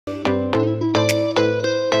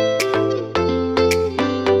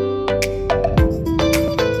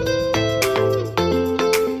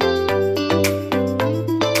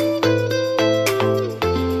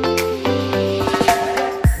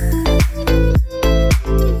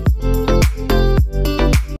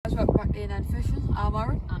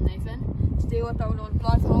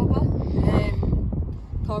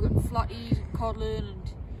codling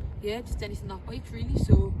and yeah, just anything that bites really.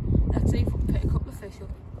 So let's see if we can pick a couple of fish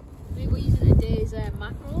up. We're using today's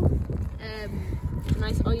mackerel,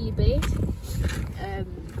 nice oily bait.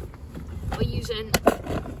 We're using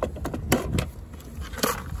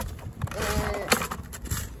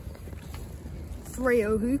three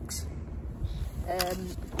hooks,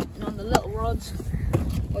 and on the little rods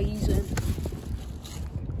we're using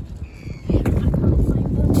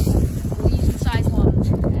size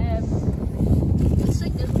ones. The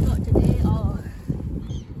sinkers we've got today are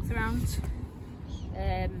 3 ounce.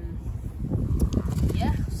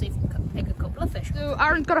 Yeah, see if we can pick a couple of fish. So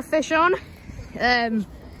Aaron's got a fish on.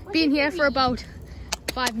 Been here for about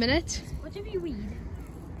 5 minutes. What do you weed?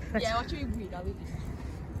 Yeah, what do you weed? I'll be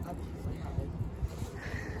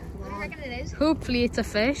What do you reckon it is? Hopefully it's a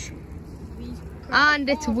fish. And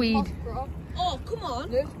it's weed. Oh, come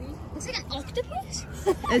on. It's like an octopus.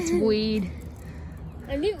 It's weed.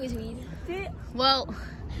 I knew it was weed. Well,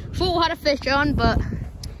 thought we had a fish on, but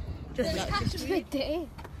just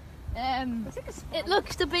it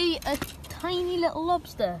looks to be a tiny little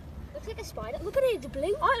lobster. Looks like a spider. Look at it, it's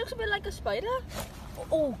blue. Oh, it looks a bit like a spider.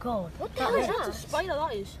 Oh god, what the hell is that? That's a spider,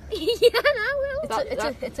 that is. Yeah, no,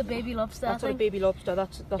 It's a baby lobster. That's not a baby lobster.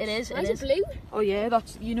 That's it is. Why is it blue? Oh yeah,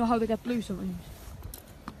 that's, you know how they get blue sometimes.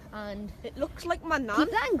 And It looks like my nan.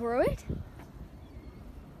 Keep that and grow it.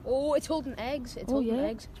 oh, it's holding eggs. It's holding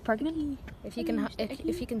eggs. It's pregnant. If you can,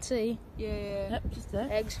 if you can see Yep, just there.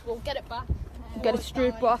 eggs, we'll get it back. Get it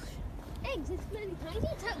straight back. Eggs, it's really tiny.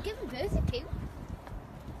 It's not giving birth at 2.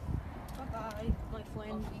 Bye, my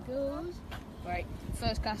friend. Off he goes. Right,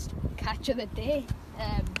 first catch of the day.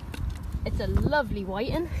 It's a lovely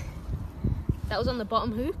whiting. That was on the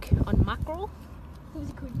bottom hook on mackerel. Who's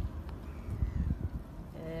it called?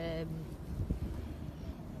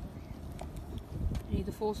 Need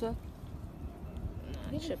the forcer?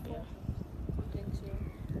 It should be. I think so.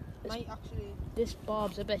 Might actually. This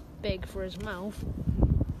barb's a bit big for his mouth.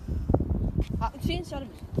 I can see inside of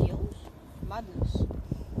his gills. Madness.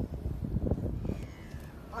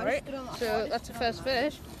 Alright, so that's the first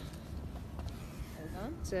fish.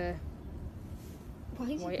 It's a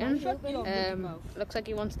whiting. Looks like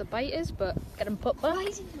he wants to bite us, but get him put back.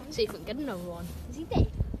 See if we can get another one. Is he dead?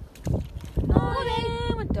 Oh,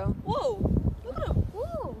 yeah, went down. Whoa! Look at him.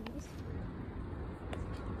 Whoa!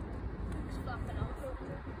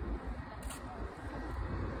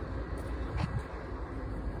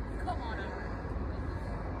 Come on, Aaron.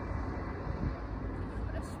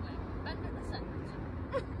 Let's swim. Bend at the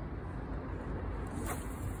centre.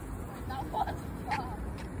 That was far.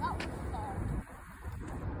 That was far.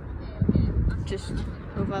 Okay. Just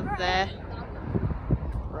over there.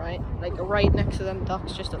 Right, like right next to them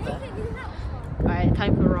ducks, just up there. Alright,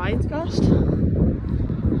 time for Ryan's cast.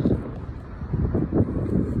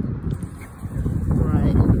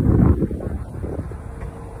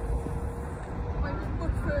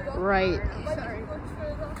 Right.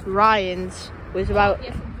 Ryan's was about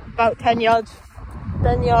 10 yards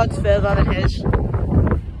further than his.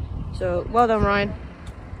 So well done, Ryan.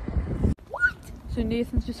 What? So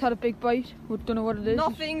Nathan's just had a big bite. We don't know what it is.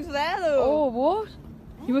 Nothing's there though. Oh, what?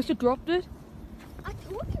 You must have dropped it. I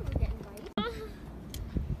told you we were getting bite.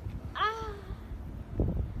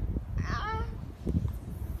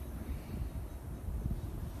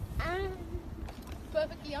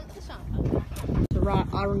 Perfectly onto the sand. So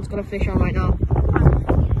Aaron's got a fish on right now.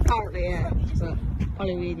 Apparently, yeah. But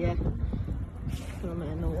probably weed, yeah. Put him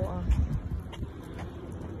in the water.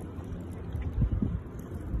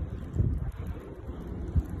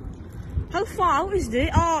 How far out is it?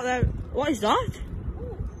 Oh, what is that?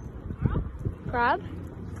 Crab?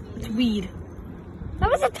 It's weed. That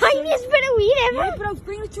was the tiniest bit of weed ever. Yeah, but I was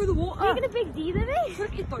bringing it through the water. Making a big deal of it.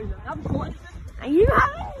 Look at those. I haven't caught anything. And you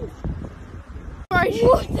haven't. Right.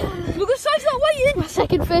 What the? Look at the size of that whiting. My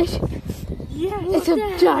second fish. Yeah. It's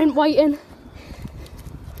a giant whiting.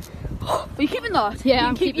 Are you keeping that? Yeah,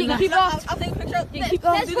 I'm keeping that. Keep that. I'll take a picture. You keep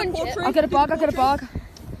that. There's one chip. I'll get a bag.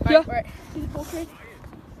 Right, right. Do the portrait.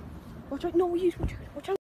 Watch out. No, we use. Watch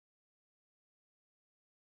out.